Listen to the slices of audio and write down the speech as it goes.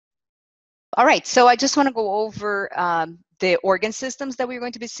All right, so I just want to go over the organ systems that we're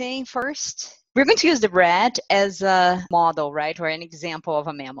going to be seeing first. We're going to use the rat as a model, right, or an example of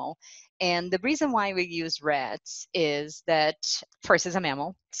a mammal. And the reason why we use rats is that first, it's a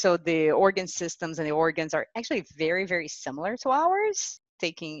mammal. So the organ systems and the organs are actually very, very similar to ours,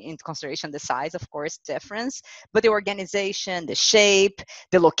 taking into consideration the size, of course, difference, but the organization, the shape,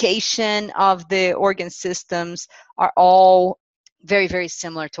 the location of the organ systems are all very, very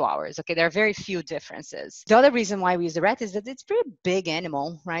similar to ours. Okay, there are very few differences. The other reason why we use the rat is that it's a pretty big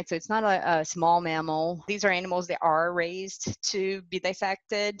animal, right? So it's not a small mammal. These are animals that are raised to be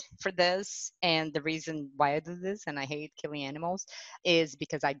dissected for this. And the reason why I do this, and I hate killing animals, is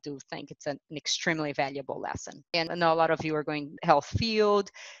because I do think it's an extremely valuable lesson. And I know a lot of you are going health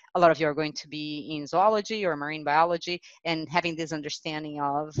field, a lot of you are going to be in zoology or marine biology, and having this understanding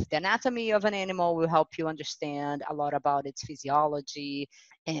of the anatomy of an animal will help you understand a lot about its physiology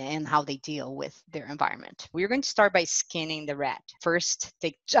and how they deal with their environment. We're going to start by skinning the rat. First,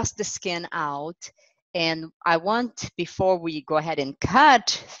 take just the skin out. And I want, before we go ahead and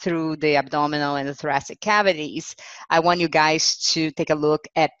cut through the abdominal and the thoracic cavities, I want you guys to take a look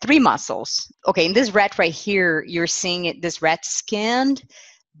at three muscles. Okay, in this rat right here, you're seeing it, this rat skinned,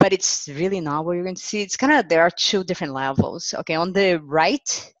 but it's really not what you're going to see. It's kind of, there are two different levels. Okay, on the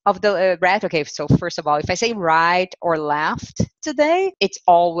right of the rat, okay, so first of all, if I say right or left today, it's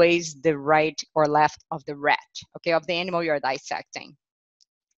always the right or left of the rat, okay, of the animal you're dissecting.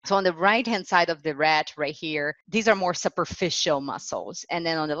 So on the right-hand side of the rat right here, these are more superficial muscles. And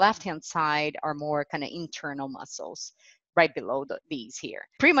then on the left-hand side are more kind of internal muscles right below these here.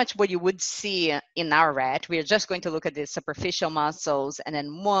 Pretty much what you would see in our rat, we are just going to look at the superficial muscles and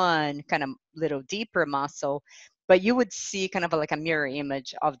then one kind of little deeper muscle, but you would see kind of like a mirror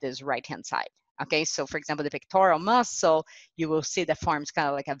image of this right-hand side. Okay, so for example, the pectoral muscle, you will see that forms kind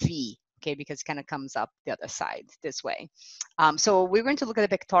of like a V, okay, because it kind of comes up the other side this way. So we're going to look at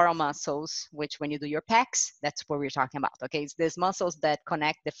the pectoral muscles, which when you do your pecs, that's what we're talking about, okay? It's these muscles that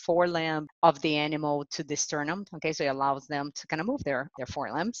connect the forelimb of the animal to the sternum, okay? So it allows them to kind of move their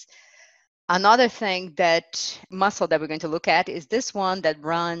forelimbs. Another thing that muscle that we're going to look at is this one that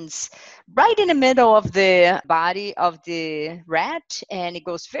runs right in the middle of the body of the rat, and it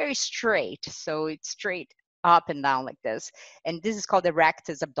goes very straight. So it's straight up and down like this. And this is called the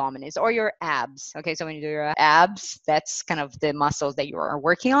rectus abdominis, or your abs. Okay, so when you do your abs, that's kind of the muscles that you are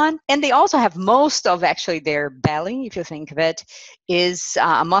working on. And they also have most of actually their belly, if you think of it, is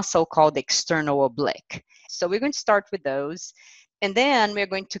a muscle called the external oblique. So we're going to start with those. And then we're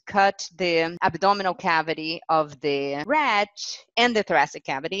going to cut the abdominal cavity of the rat and the thoracic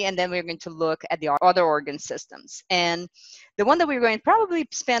cavity. And then we're going to look at the other organ systems. And the one that we're going to probably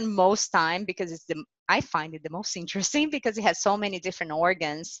spend most time, because it's I find it the most interesting because it has so many different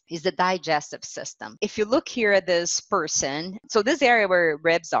organs, is the digestive system. If you look here at this person, so this area where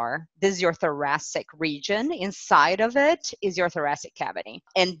ribs are, this is your thoracic region. Inside of it is your thoracic cavity.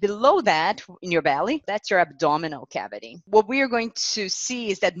 And below that, in your belly, that's your abdominal cavity. What we are going to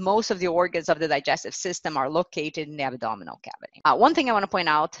see is that most of the organs of the digestive system are located in the abdominal cavity. One thing I want to point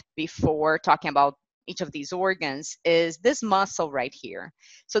out before talking about each of these organs is this muscle right here.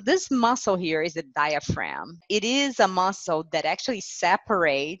 So this muscle here is the diaphragm. It is a muscle that actually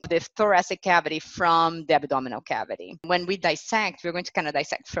separates the thoracic cavity from the abdominal cavity. When we dissect, we're going to kind of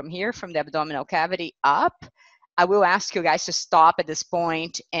dissect from here, from the abdominal cavity up. I will ask you guys to stop at this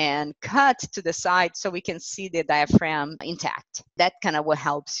point and cut to the side so we can see the diaphragm intact. That kind of what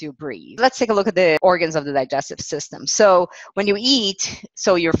helps you breathe. Let's take a look at the organs of the digestive system. So when you eat,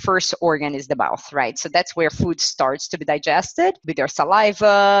 so your first organ is the mouth, right? So that's where food starts to be digested with your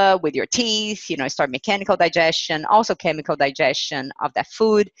saliva, with your teeth, start mechanical digestion, also chemical digestion of that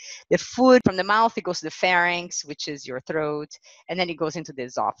food. The food from the mouth, it goes to the pharynx, which is your throat, and then it goes into the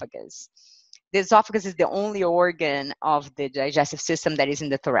esophagus. The esophagus is the only organ of the digestive system that is in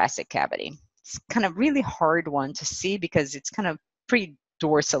the thoracic cavity. It's kind of really hard one to see because it's kind of pretty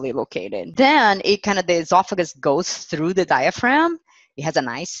dorsally located. Then the esophagus goes through the diaphragm. It has a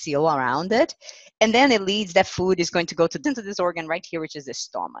nice seal around it. And then it leads that food is going to go into this organ right here, which is the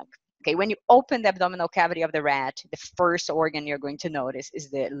stomach. Okay, when you open the abdominal cavity of the rat, the first organ you're going to notice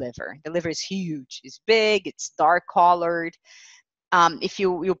is the liver. The liver is huge. It's big. It's dark colored. If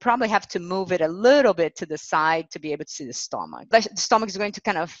you'll probably have to move it a little bit to the side to be able to see the stomach. The stomach is going to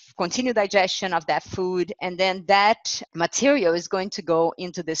kind of continue digestion of that food, and then that material is going to go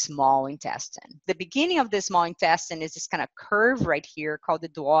into the small intestine. The beginning of the small intestine is this kind of curve right here called the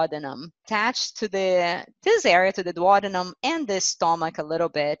duodenum. Attached to this area, to the duodenum and the stomach a little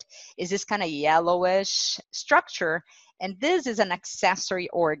bit, is this kind of yellowish structure. And this is an accessory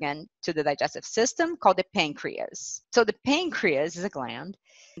organ to the digestive system called the pancreas. So the pancreas is a gland.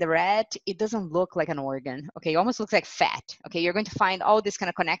 The rat, it doesn't look like an organ. Okay, it almost looks like fat. Okay, you're going to find all this kind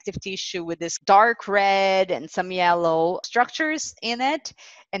of connective tissue with this dark red and some yellow structures in it.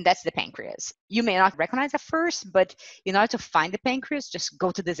 And that's the pancreas. You may not recognize at first, but in order to find the pancreas, just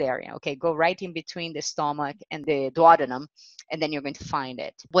go to this area. Okay, go right in between the stomach and the duodenum, and then you're going to find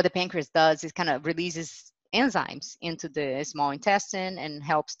it. What the pancreas does is kind of releases enzymes into the small intestine and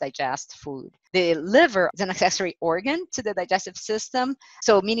helps digest food. The liver is an accessory organ to the digestive system,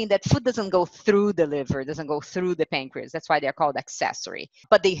 so meaning that food doesn't go through the liver, doesn't go through the pancreas. That's why they're called accessory,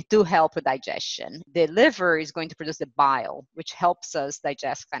 but they do help with digestion. The liver is going to produce the bile, which helps us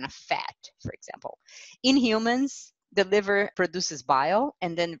digest kind of fat, for example. In humans, the liver produces bile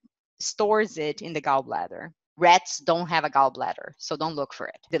and then stores it in the gallbladder. Rats don't have a gallbladder, so don't look for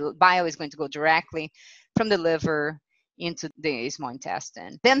it. The bile is going to go directly from the liver into the small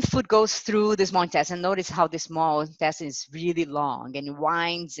intestine. Then food goes through the small intestine. Notice how the small intestine is really long and it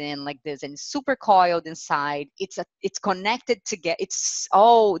winds in like this and it's super coiled inside. It's connected together.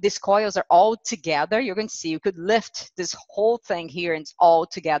 These coils are all together. You're going to see, you could lift this whole thing here and it's all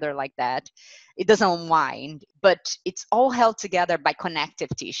together like that. It doesn't unwind, but it's all held together by connective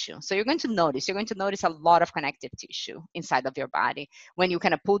tissue. So you're going to notice a lot of connective tissue inside of your body. When you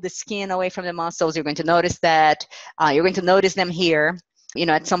kind of pull the skin away from the muscles, you're going to notice that. You're going to notice them here.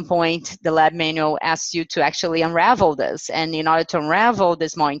 At some point, the lab manual asks you to actually unravel this. And in order to unravel the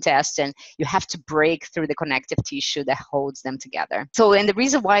small intestine, you have to break through the connective tissue that holds them together. So, and the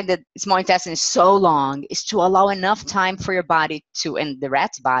reason why the small intestine is so long is to allow enough time for your body and the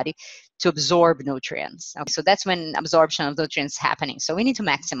rat's body, to absorb nutrients. Okay, so that's when absorption of nutrients is happening. So we need to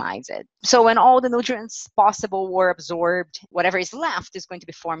maximize it. So when all the nutrients possible were absorbed, whatever is left is going to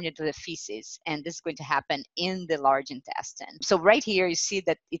be formed into the feces. And this is going to happen in the large intestine. So right here, you see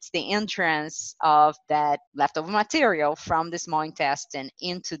that it's the entrance of that leftover material from the small intestine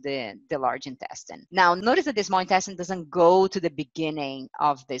into the large intestine. Now, notice that the small intestine doesn't go to the beginning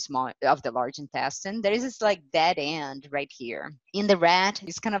of the large intestine. There is this like dead end right here. In the rat,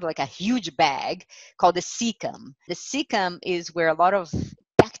 it's kind of like a huge bag called the cecum. The cecum is where a lot of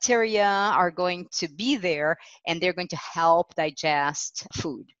bacteria are going to be there and they're going to help digest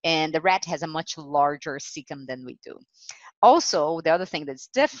food. And the rat has a much larger cecum than we do. Also, the other thing that's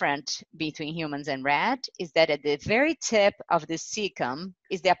different between humans and rat is that at the very tip of the cecum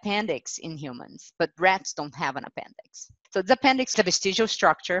is the appendix in humans, but rats don't have an appendix. So the appendix is a vestigial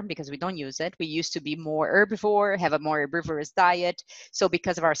structure because we don't use it. We used to be more herbivore, have a more herbivorous diet. So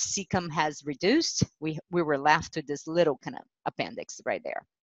because of our cecum has reduced, we were left with this little kind of appendix right there.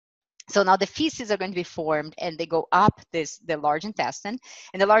 So now the feces are going to be formed and they go up the large intestine.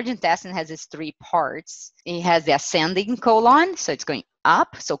 And the large intestine has its three parts. It has the ascending colon, so it's going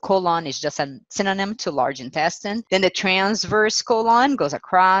up. So colon is just a synonym to large intestine. Then the transverse colon goes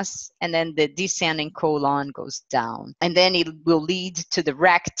across, and then the descending colon goes down. And then it will lead to the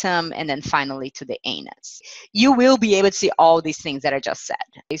rectum, and then finally to the anus. You will be able to see all these things that I just said.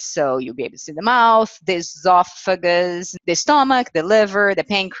 So you'll be able to see the mouth, the esophagus, the stomach, the liver, the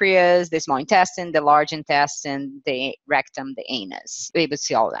pancreas, the small intestine, the large intestine, the rectum, the anus. You'll be able to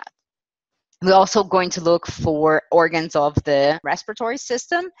see all that. We're also going to look for organs of the respiratory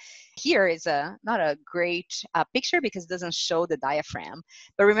system. Here is not a great picture because it doesn't show the diaphragm.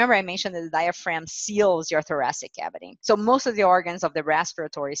 But remember I mentioned that the diaphragm seals your thoracic cavity. So most of the organs of the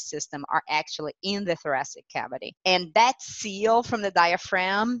respiratory system are actually in the thoracic cavity. And that seal from the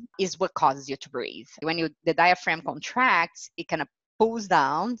diaphragm is what causes you to breathe. When the diaphragm contracts, it kind of pulls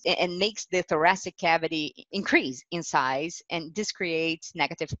down and makes the thoracic cavity increase in size. And this creates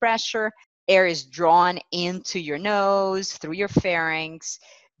negative pressure. Air is drawn into your nose, through your pharynx,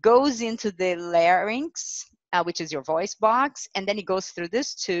 goes into the larynx, which is your voice box, and then it goes through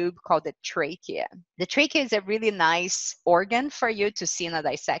this tube called the trachea. The trachea is a really nice organ for you to see in a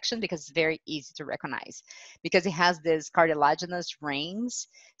dissection because it's very easy to recognize because it has these cartilaginous rings.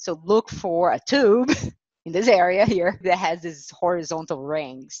 So look for a tube in this area here that has these horizontal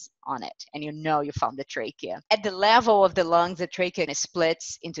rings on it, and you found the trachea. At the level of the lungs, the trachea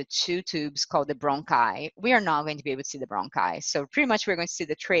splits into two tubes called the bronchi. We are not going to be able to see the bronchi. So pretty much we're going to see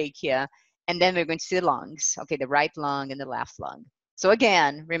the trachea, and then we're going to see the lungs, okay, the right lung and the left lung. So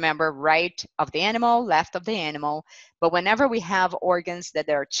again, remember right of the animal, left of the animal. But whenever we have organs that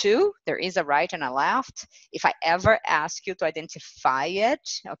there are two, there is a right and a left. If I ever ask you to identify it,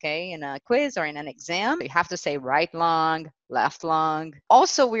 okay, in a quiz or in an exam, you have to say right lung, left lung.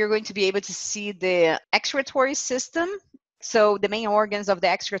 Also, we're going to be able to see the excretory system So the main organs of the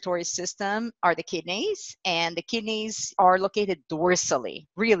excretory system are the kidneys, and the kidneys are located dorsally,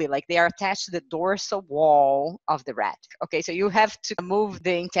 really, like they are attached to the dorsal wall of the rat. Okay, so you have to move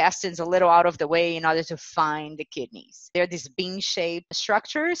the intestines a little out of the way in order to find the kidneys. They're these bean-shaped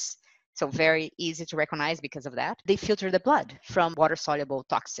structures, so very easy to recognize because of that. They filter the blood from water-soluble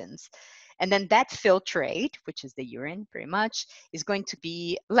toxins. And then that filtrate, which is the urine pretty much, is going to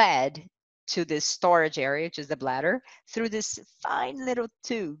be led to this storage area, which is the bladder, through these fine little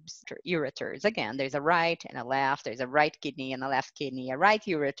tubes, ureters. Again, there's a right and a left. There's a right kidney and a left kidney, a right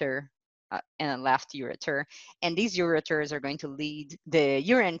ureter and a left ureter. And these ureters are going to lead the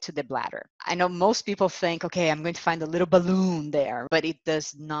urine to the bladder. I know most people think, okay, I'm going to find a little balloon there, but it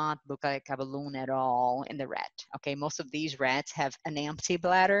does not look like a balloon at all in the rat. Okay, most of these rats have an empty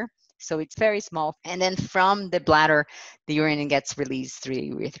bladder. So it's very small. And then from the bladder, the urine gets released through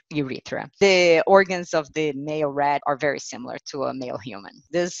the urethra. The organs of the male rat are very similar to a male human.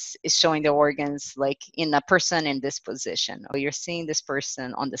 This is showing the organs like in a person in this position. You're seeing this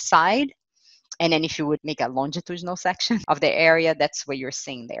person on the side. And then if you would make a longitudinal section of the area, that's what you're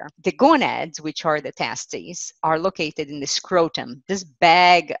seeing there. The gonads, which are the testes, are located in the scrotum, this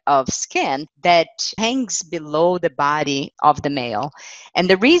bag of skin that hangs below the body of the male. And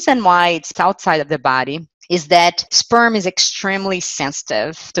the reason why it's outside of the body is that sperm is extremely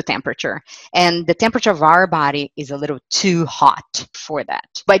sensitive to temperature. And the temperature of our body is a little too hot for that.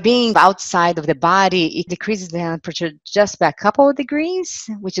 By being outside of the body, it decreases the temperature just by a couple of degrees,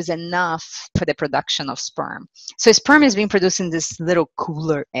 which is enough for the production of sperm. So sperm is being produced in this little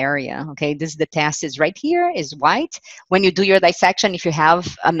cooler area. Okay, this is the testis right here, is white. When you do your dissection, if you have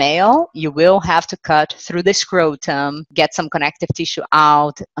a male, you will have to cut through the scrotum, get some connective tissue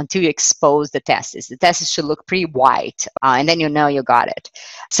out until you expose the testis. The testis should look pretty white, and then you know you got it.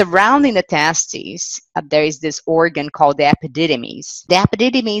 Surrounding the testes, there is this organ called the epididymis. The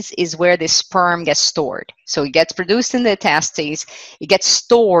epididymis is where the sperm gets stored. So it gets produced in the testes, it gets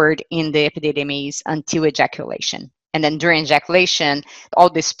stored in the epididymis until ejaculation. And then during ejaculation, all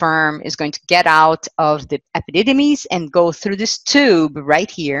the sperm is going to get out of the epididymis and go through this tube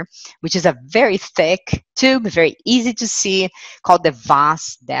right here, which is a very thick tube, very easy to see, called the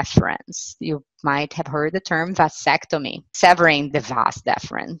vas deferens. You might have heard the term vasectomy, severing the vas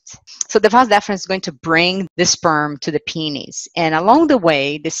deferens. So the vas deferens is going to bring the sperm to the penis. And along the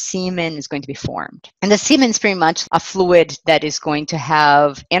way, the semen is going to be formed. And the semen is pretty much a fluid that is going to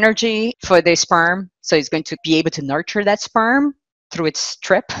have energy for the sperm. So it's going to be able to nurture that sperm through its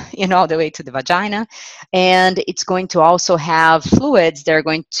trip, all the way to the vagina. And it's going to also have fluids that are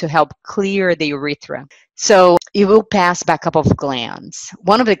going to help clear the urethra. So it will pass by a couple of glands.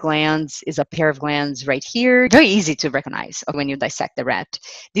 One of the glands is a pair of glands right here. Very easy to recognize when you dissect the rat.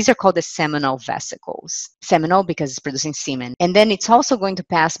 These are called the seminal vesicles. Seminal because it's producing semen. And then it's also going to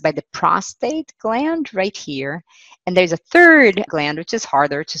pass by the prostate gland right here. And there's a third gland, which is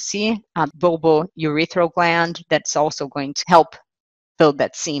harder to see, a bulbourethral gland that's also going to help build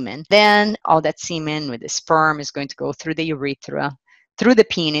that semen. Then all that semen with the sperm is going to go through the urethra, through the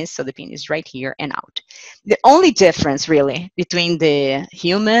penis, so the penis right here and out. The only difference really between the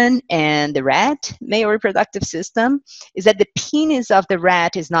human and the rat male reproductive system is that the penis of the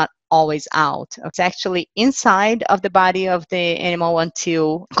rat is not always out. It's actually inside of the body of the animal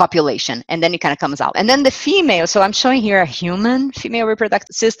until copulation, and then it kind of comes out. And then the female, so I'm showing here a human female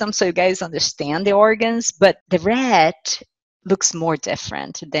reproductive system so you guys understand the organs, but the rat looks more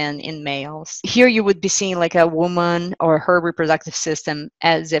different than in males. Here you would be seeing like a woman or her reproductive system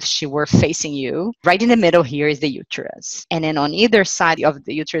as if she were facing you. Right in the middle here is the uterus. And then on either side of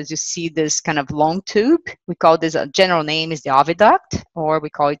the uterus, you see this kind of long tube. We call this, a general name is the oviduct, or we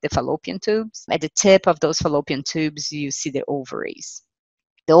call it the fallopian tubes. At the tip of those fallopian tubes, you see the ovaries.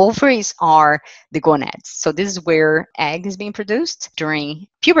 The ovaries are the gonads. So this is where egg is being produced during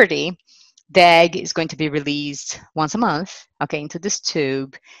puberty. The egg is going to be released once a month, okay, into this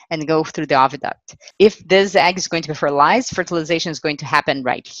tube and go through the oviduct. If this egg is going to be fertilized, fertilization is going to happen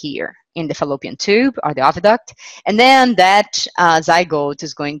right here in the fallopian tube or the oviduct. And then that zygote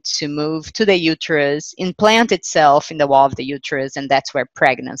is going to move to the uterus, implant itself in the wall of the uterus, and that's where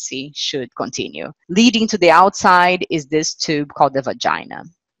pregnancy should continue. Leading to the outside is this tube called the vagina.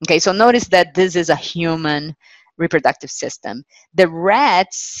 Okay, so notice that this is a human reproductive system. The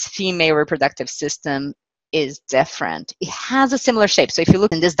rat's female reproductive system is different. It has a similar shape. So if you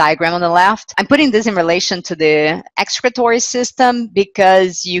look in this diagram on the left, I'm putting this in relation to the excretory system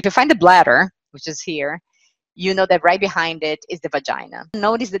because you can find the bladder, which is here. You know that right behind it is the vagina.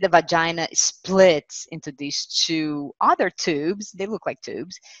 Notice that the vagina splits into these two other tubes. They look like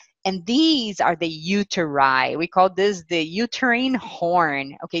tubes. And these are the uteri. We call this the uterine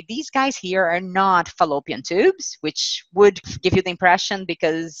horn. Okay, these guys here are not fallopian tubes, which would give you the impression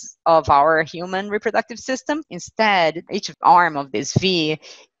because of our human reproductive system. Instead, each arm of this V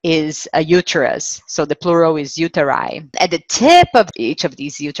is a uterus. So the plural is uteri. At the tip of each of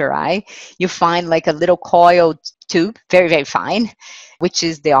these uteri, you find like a little coiled tube, very, very fine, which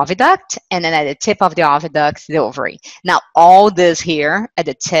is the oviduct. And then at the tip of the oviduct, the ovary. Now, all this here at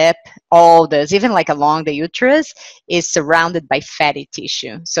the tip, all this, even like along the uterus, is surrounded by fatty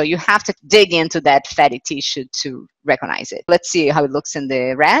tissue. So you have to dig into that fatty tissue to recognize it. Let's see how it looks in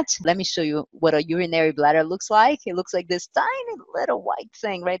the rat. Let me show you what a urinary bladder looks like. It looks like this tiny little white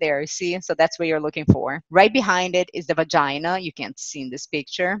thing right there. See? So that's what you're looking for. Right behind it is the vagina. You can't see in this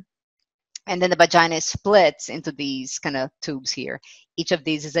picture. And then the vagina splits into these kind of tubes here. Each of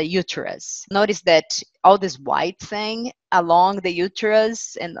these is a uterus. Notice that all this white thing along the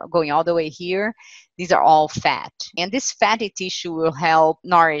uterus and going all the way here, these are all fat. And this fatty tissue will help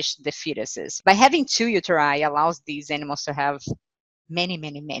nourish the fetuses. By having two uteri allows these animals to have many,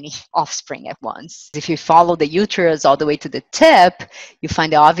 many, many offspring at once. If you follow the uterus all the way to the tip, you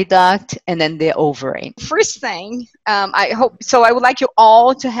find the oviduct and then the ovary. First thing, I would like you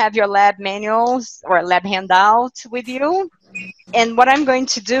all to have your lab manuals or lab handout with you. And what I'm going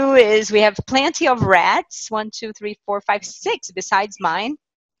to do is we have plenty of rats, 1, 2, 3, 4, 5, 6 besides mine.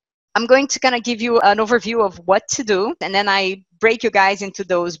 I'm going to kind of give you an overview of what to do. And then I break you guys into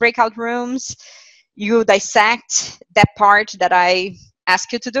those breakout rooms. You dissect that part that I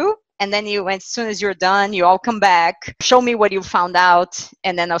ask you to do, and then you, as soon as you're done, you all come back, show me what you found out,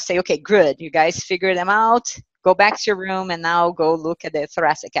 and then I'll say, okay, good, you guys figure them out, go back to your room, and now go look at the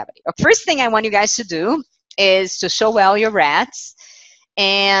thoracic cavity. Okay. First thing I want you guys to do is to show well your rats,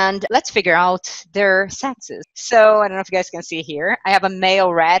 and let's figure out their sexes. So I don't know if you guys can see here, I have a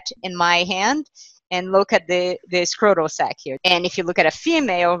male rat in my hand, and look at the scrotal sac here. And if you look at a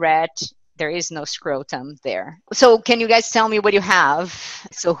female rat, there is no scrotum there. So can you guys tell me what you have?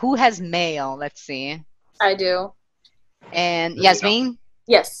 So who has male? Let's see. I do. And Yasmin?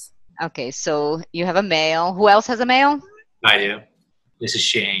 Yes. Okay, so you have a male. Who else has a male? I do. This is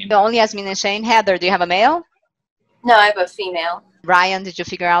Shane. Only Yasmin and Shane. Heather, do you have a male? No, I have a female. Ryan, did you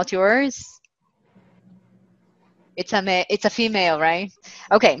figure out yours? It's a female, right?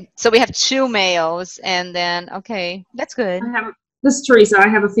 Okay, so we have 2 males, and then, okay, that's good. This is Teresa. I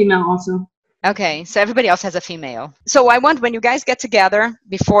have a female also. Okay, so everybody else has a female. So I want, when you guys get together,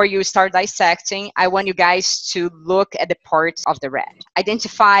 before you start dissecting, I want you guys to look at the parts of the rat.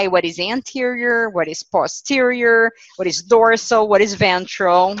 Identify what is anterior, what is posterior, what is dorsal, what is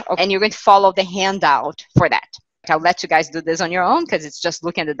ventral, and you're going to follow the handout for that. I'll let you guys do this on your own because it's just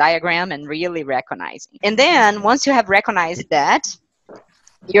looking at the diagram and really recognizing. And then once you have recognized that,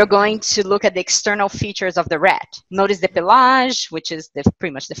 you're going to look at the external features of the rat. Notice the pelage, which is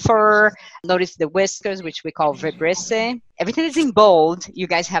pretty much the fur. Notice the whiskers, which we call vibrissae. Everything is in bold. You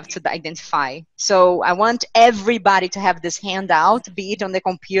guys have to identify. So I want everybody to have this handout, be it on the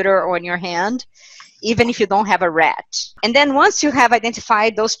computer or in your hand, even if you don't have a rat. And then once you have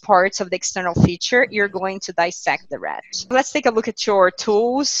identified those parts of the external feature, you're going to dissect the rat. Let's take a look at your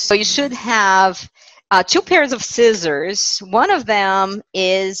tools. So you should have 2 pairs of scissors. One of them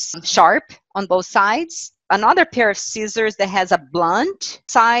is sharp on both sides. Another pair of scissors that has a blunt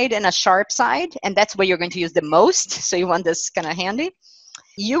side and a sharp side, and that's where you're going to use the most. So you want this kind of handy.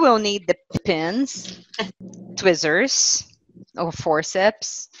 You will need the pins, tweezers, or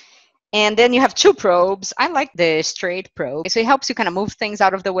forceps. And then you have 2 probes. I like the straight probe. So it helps you kind of move things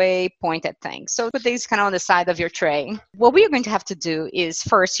out of the way, point at things. So put these kind of on the side of your tray. What we are going to have to do is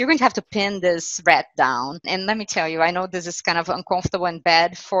first, you're going to have to pin this rat down. And let me tell you, I know this is kind of uncomfortable and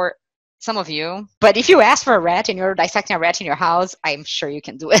bad for some of you, but if you ask for a rat and you're dissecting a rat in your house, I'm sure you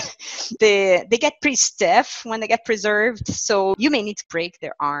can do it. They get pretty stiff when they get preserved, so you may need to break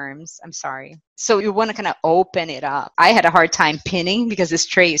their arms. I'm sorry. So you want to kind of open it up. I had a hard time pinning because this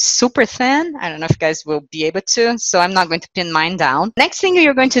tray is super thin. I don't know if you guys will be able to, so I'm not going to pin mine down. Next thing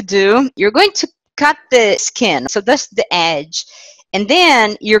you're going to do, you're going to cut the skin. So that's the edge. And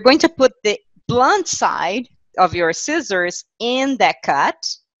then you're going to put the blunt side of your scissors in that cut.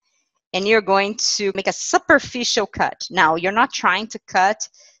 And you're going to make a superficial cut. Now, you're not trying to cut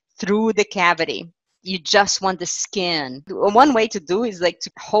through the cavity. You just want the skin. One way to do is like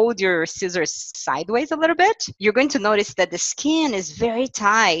to hold your scissors sideways a little bit. You're going to notice that the skin is very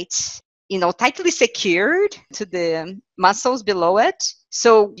tight, tightly secured to the muscles below it.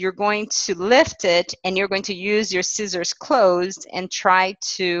 So you're going to lift it and you're going to use your scissors closed and try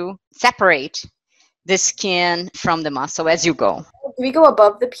to separate the skin from the muscle as you go. Do we go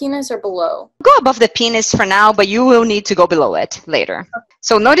above the penis or below? Go above the penis for now, but you will need to go below it later.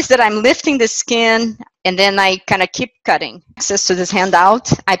 So notice that I'm lifting the skin and then I kind of keep cutting. Access to this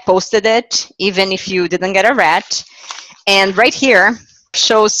handout, I posted it, even if you didn't get a rat. And right here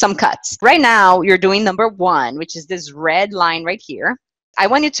shows some cuts. Right now, you're doing number 1, which is this red line right here. I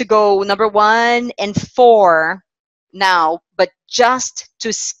want you to go number 1 and 4 now, but just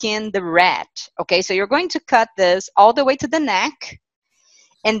to skin the rat. Okay, so you're going to cut this all the way to the neck.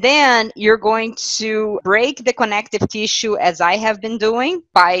 And then you're going to break the connective tissue as I have been doing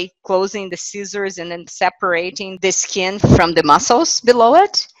by closing the scissors and then separating the skin from the muscles below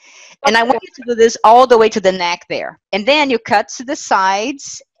it. And I want you to do this all the way to the neck there. And then you cut to the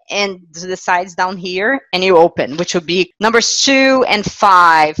sides and to the sides down here and you open, which would be numbers 2 and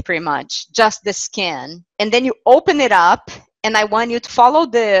 5 pretty much, just the skin. And then you open it up and I want you to follow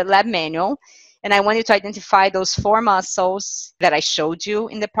the lab manual. And I want you to identify those 4 muscles that I showed you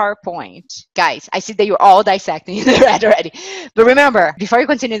in the PowerPoint. Guys, I see that you're all dissecting the rat already. But remember, before you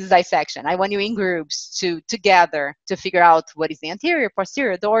continue the dissection, I want you in groups together to figure out what is the anterior,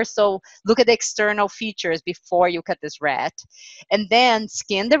 posterior, dorsal. Look at the external features before you cut this rat. And then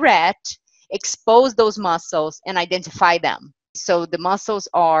skin the rat, expose those muscles, and identify them. So the muscles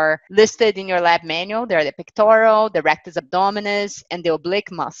are listed in your lab manual. They're the pectoral, the rectus abdominis, and the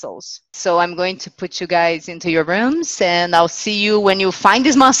oblique muscles. So I'm going to put you guys into your rooms, and I'll see you when you find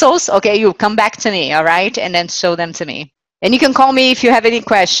these muscles. Okay, you come back to me, all right? And then show them to me. And you can call me if you have any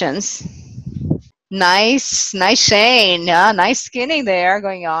questions. Nice, Shane. Yeah, nice skinning there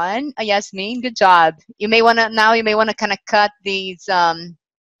going on. Yasmin, good job. You may want to kind of cut these,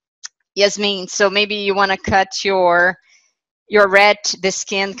 Yasmin. So maybe you want to cut your rat, the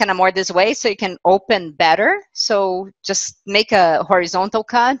skin kind of more this way so you can open better. So just make a horizontal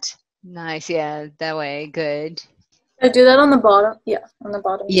cut. Nice, yeah, that way, good. I do that on the bottom? Yeah, on the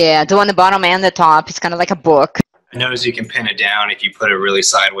bottom. Yeah, do on the bottom and the top. It's kind of like a book. I noticed you can pin it down if you put it really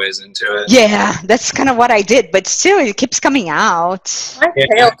sideways into it. Yeah, that's kind of what I did, but still it keeps coming out. My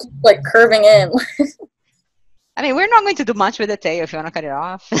tail keeps like curving in. I mean, we're not going to do much with the tail if you want to cut it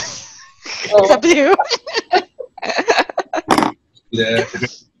off. Oh. It's up to you. Yeah.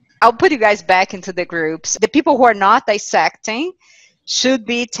 I'll put you guys back into the groups. The people who are not dissecting should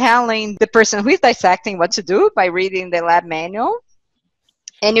be telling the person who is dissecting what to do by reading the lab manual.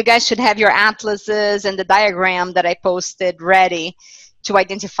 And you guys should have your atlases and the diagram that I posted ready to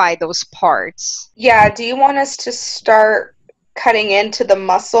identify those parts. Yeah, do you want us to start cutting into the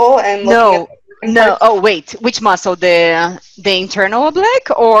muscle and looking at No. Oh, wait. Which muscle? The internal oblique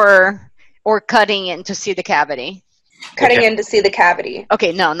or cutting in to see the cavity? Cutting in to see the cavity.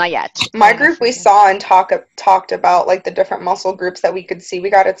 Okay, no, not yet. My group, we saw and talked about like the different muscle groups that we could see.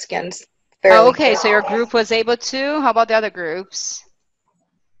 We got it skinned fairly. Oh, okay, so your group was able to. How about the other groups?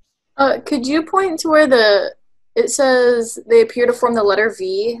 Could you point to where it says they appear to form the letter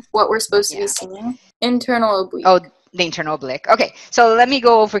V, what we're supposed to be seeing? Internal oblique. Oh, the internal oblique. Okay, so let me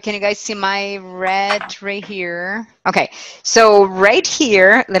go over. Can you guys see my red right here? Okay, so right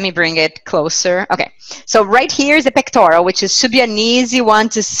here, let me bring it closer. Okay, so right here is the pectoral, which should be an easy one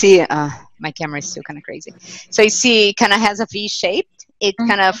to see. My camera is still kind of crazy. So you see, it kind of has a V shape. It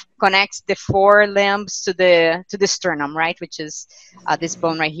kind of connects the 4 limbs to the sternum, right? Which is this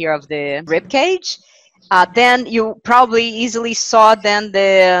bone right here of the rib cage. Then you probably easily saw then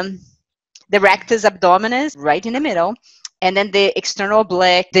the rectus abdominis right in the middle, and then the external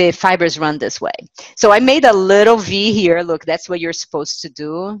oblique, the fibers run this way. So I made a little V here. Look, that's what you're supposed to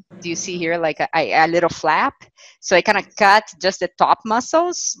do. Do you see here like a little flap? So I kind of cut just the top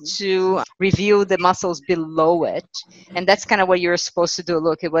muscles to reveal the muscles below it. And that's kind of what you're supposed to do.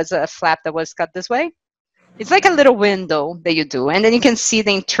 Look, it was a flap that was cut this way. It's like a little window that you do. And then you can see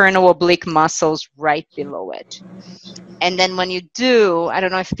the internal oblique muscles right below it. And then when you do, I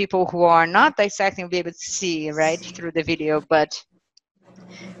don't know if people who are not dissecting will be able to see right through the video, but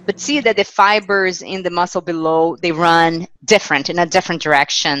see that the fibers in the muscle below, they run different, in a different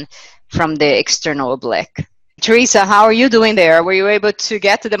direction from the external oblique. Teresa, how are you doing there? Were you able to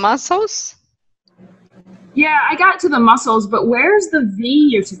get to the muscles? Yeah, I got to the muscles, but where's the V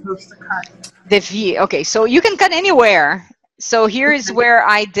you're supposed to cut? The V, okay, so you can cut anywhere. So here is where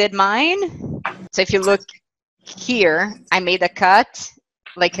I did mine. So if you look here, I made a cut,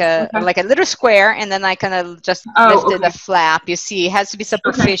 like a little square, and then I kind of just lifted the flap. You see, it has to be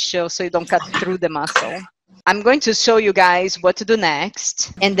superficial so you don't cut through the muscle. I'm going to show you guys what to do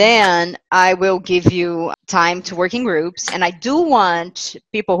next, and then I will give you time to work in groups. And I do want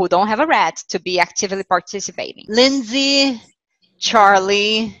people who don't have a rat to be actively participating. Lindsay,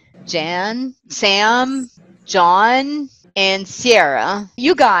 Charlie, Jan, Sam, John, and Sierra,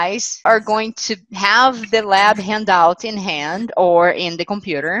 you guys are going to have the lab handout in hand or in the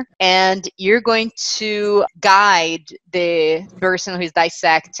computer, and you're going to guide the person who is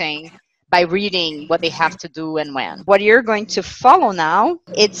dissecting by reading what they have to do and when. What you're going to follow now,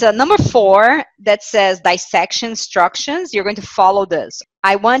 it's number 4 that says dissection instructions. You're going to follow this.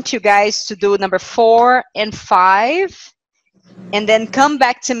 I want you guys to do number 4 and 5, and then come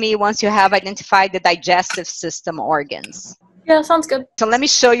back to me once you have identified the digestive system organs. Yeah, sounds good. So let me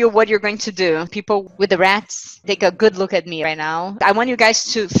show you what you're going to do. People with the rats, take a good look at me right now. I want you guys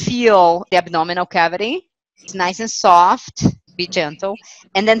to feel the abdominal cavity. It's nice and soft. Be gentle.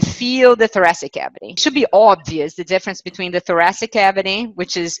 And then feel the thoracic cavity. It should be obvious the difference between the thoracic cavity,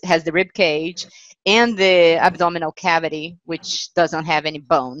 which has the rib cage, and the abdominal cavity, which doesn't have any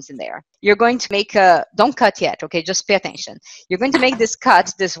bones in there. You're going to make don't cut yet, okay? Just pay attention. You're going to make this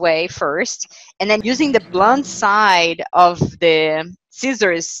cut this way first, and then using the blunt side of the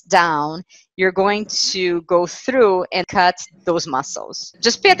scissors down, you're going to go through and cut those muscles.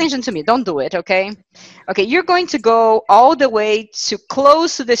 Just pay attention to me. Don't do it, okay? Okay, you're going to go all the way to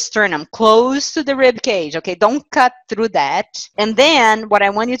close to the sternum, close to the rib cage, okay? Don't cut through that. And then what I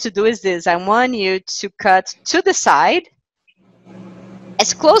want you to do is this. I want you to cut to the side,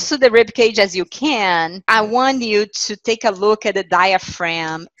 as close to the rib cage as you can. I want you to take a look at the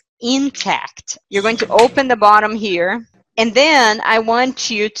diaphragm intact. You're going to open the bottom here. And then I want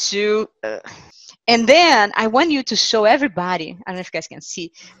you to show everybody, I don't know if you guys can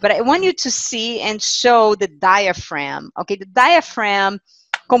see, but I want you to see and show the diaphragm. Okay, the diaphragm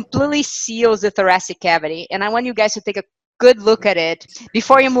completely seals the thoracic cavity, and I want you guys to take a good look at it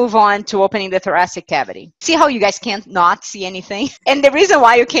before you move on to opening the thoracic cavity. See how you guys can't not see anything? And the reason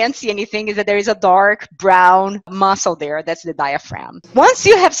why you can't see anything is that there is a dark brown muscle there. That's the diaphragm. Once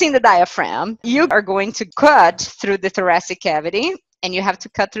you have seen the diaphragm, you are going to cut through the thoracic cavity, and you have to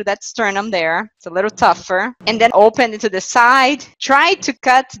cut through that sternum there. It's a little tougher. And then open it to the side. Try to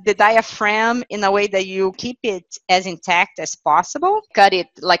cut the diaphragm in a way that you keep it as intact as possible. Cut it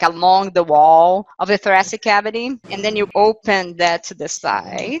like along the wall of the thoracic cavity. And then you open that to the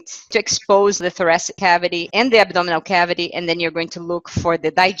side to expose the thoracic cavity and the abdominal cavity. And then you're going to look for the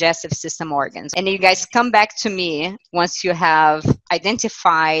digestive system organs. And you guys come back to me once you have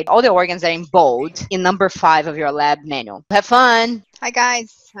identified all the organs that are in bold in number 5 of your lab manual. Have fun. Hi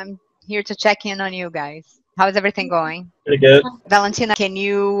guys, I'm here to check in on you guys. How's everything going? Pretty good. Valentina, can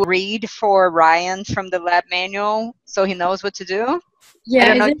you read for Ryan from the lab manual so he knows what to do? Yeah, I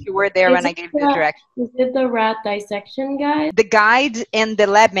don't know if you were there when I gave you the directions. Is it the rat dissection guide? The guide and the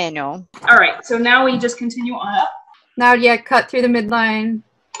lab manual. All right, so now we just continue on up. Now, yeah, cut through the midline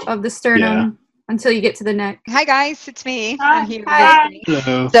of the sternum until you get to the neck. Hi guys, it's me. Hi. I'm here. Hi.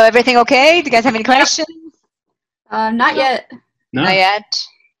 Hello. So everything okay? Do you guys have any questions? Not yet. No. Not yet?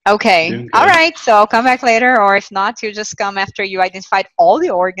 Okay. Doing good. All right. So I'll come back later, or if not, you just come after you identified all the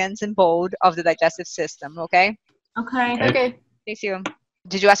organs in bold of the digestive system. Okay? Okay. Okay. Thank you.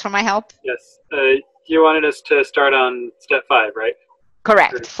 Did you ask for my help? Yes. You wanted us to start on step 5, right?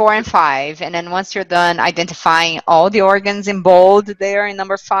 Correct. 4 and 5. And then once you're done identifying all the organs in bold there in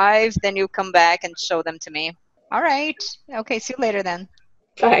number 5, then you come back and show them to me. All right. Okay. See you later then.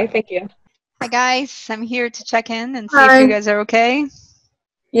 Bye. Thank you. Hi guys. I'm here to check in and see Hi. if you guys are okay.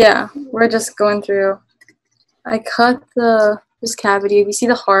 Yeah, we're just going through. I cut this cavity. We see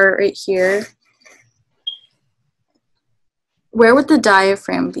the heart right here. Where would the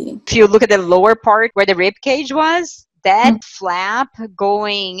diaphragm be? If you look at the lower part where the rib cage was, that flap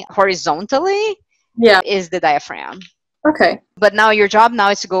going horizontally is the diaphragm. Okay. But now your job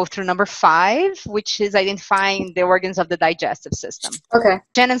now is to go through number 5, which is identifying the organs of the digestive system. Okay.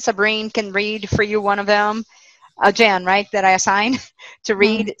 Jen and Sabrine can read for you one of them. Jen, right, that I assigned to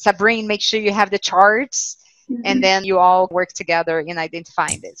read. Sabrine, make sure you have the charts, and then you all work together in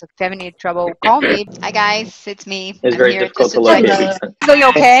identifying this. So if you have any trouble, call me. Hi guys, it's me. It's I'm very here difficult just to check locate. in. So you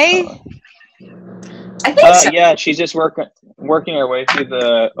okay? I think so. Yeah, she's just working her way through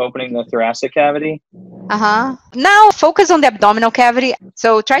opening the thoracic cavity. Now focus on the abdominal cavity.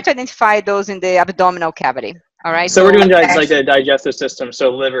 So try to identify those in the abdominal cavity. All right. So we're doing like the digestive system, so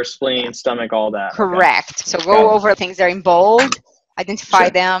liver, spleen, stomach, all that. Correct. Okay. So go over things that are in bold, identify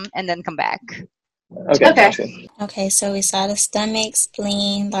them, and then come back. Okay. Okay, so we saw the stomach,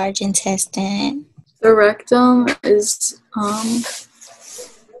 spleen, large intestine. The rectum is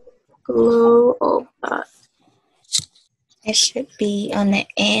below all that. It should be on the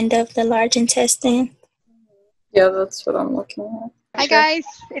end of the large intestine. Yeah, that's what I'm looking at. Hi guys,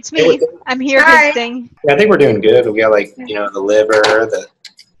 it's me. I'm here visiting. Yeah, I think we're doing good. We got the liver,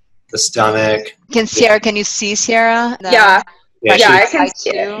 the the stomach. Sierra, can you see Sierra? No. Yeah. Yeah, Yeah, I she- can Side see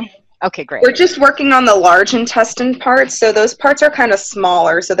it. two? Okay, great. We're just working on the large intestine parts, so those parts are kind of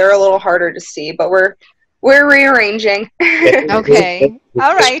smaller, so they're a little harder to see, but we're rearranging. Okay.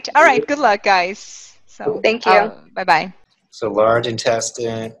 All right. All right. Good luck, guys. So Thank you. Bye-bye. So large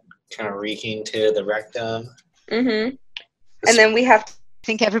intestine, kind of reeking to the rectum. And then we have I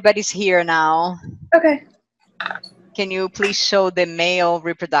think everybody's here now. Okay. Can you please show the male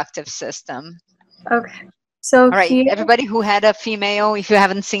reproductive system? Okay. So All right, here, everybody who had a female, if you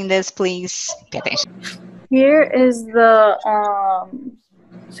haven't seen this, please pay attention. here is the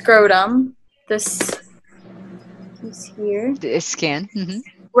scrotum. This is here. The skin.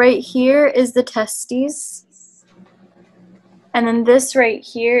 Right here is the testes. And then this right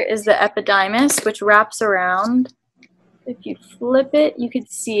here is the epididymis, which wraps around. If you flip it, you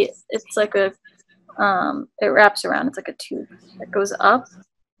could see it. It's like a, it wraps around. It's like a tube that goes up.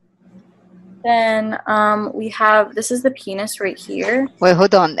 Then we have, this is the penis right here. Wait,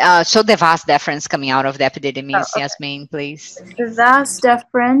 hold on. Show the vas deferens coming out of the epididymis, Oh, okay. Yasmin, please. The vas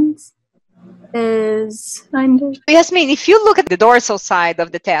deferens is kind of... Yasmin, if you look at the dorsal side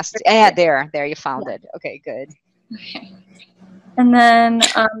of the test, there you found it. Okay, good. Okay. And then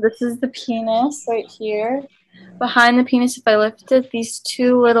this is the penis right here. Behind the penis, if I lift it, these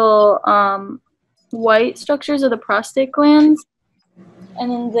two little white structures are the prostate glands. And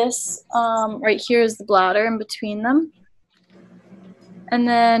then this right here is the bladder in between them. And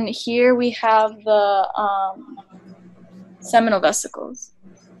then here we have the seminal vesicles.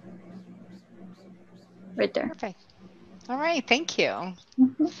 Right there. Perfect. All right, thank you.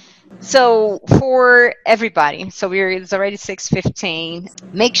 So for everybody, it's already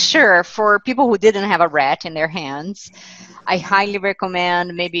 6:15. Make sure for people who didn't have a rat in their hands, I highly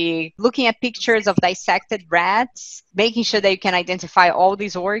recommend maybe looking at pictures of dissected rats, making sure that you can identify all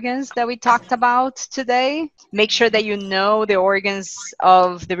these organs that we talked about today. Make sure that you know the organs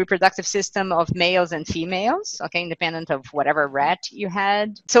of the reproductive system of males and females, okay, independent of whatever rat you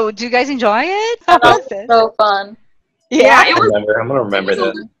had. So do you guys enjoy it? How was it? So fun. Yeah, it was. I'm gonna remember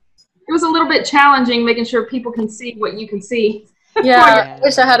that. It was a little bit challenging making sure people can see what you can see. Yeah, I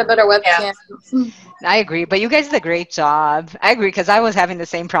wish I had a better webcam. I agree, but you guys did a great job. I agree, because I was having the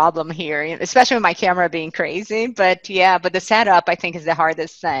same problem here, especially with my camera being crazy. But yeah, but the setup, I think, is the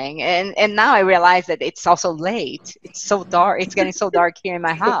hardest thing. And now I realize that it's also late. It's so dark. It's getting so dark here in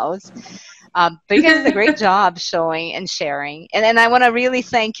my house. But you guys did a great job showing and sharing. And I want to really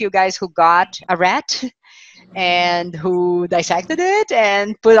thank you guys who got a rat and who dissected it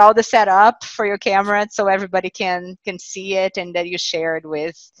and put all the setup for your camera so everybody can see it and that you shared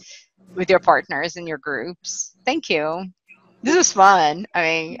with your partners in your groups. Thank you. This was fun. I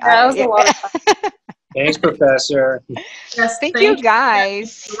mean, that was a lot of fun. Thanks, Professor. Yes, thank you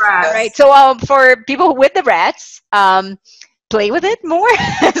guys. Rats. All right. So for people with the rats, play with it more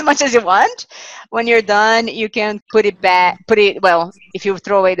as much as you want. When you're done, you can put it back. Well, if you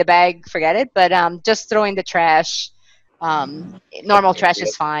throw away the bag, forget it. But just throw in the trash. Normal trash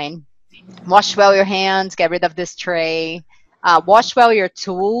is fine. Wash well your hands. Get rid of this tray. Wash well your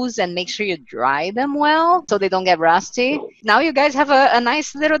tools and make sure you dry them well so they don't get rusty. Now you guys have a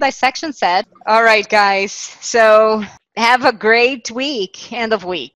nice little dissection set. All right, guys. So have a great week, end of week.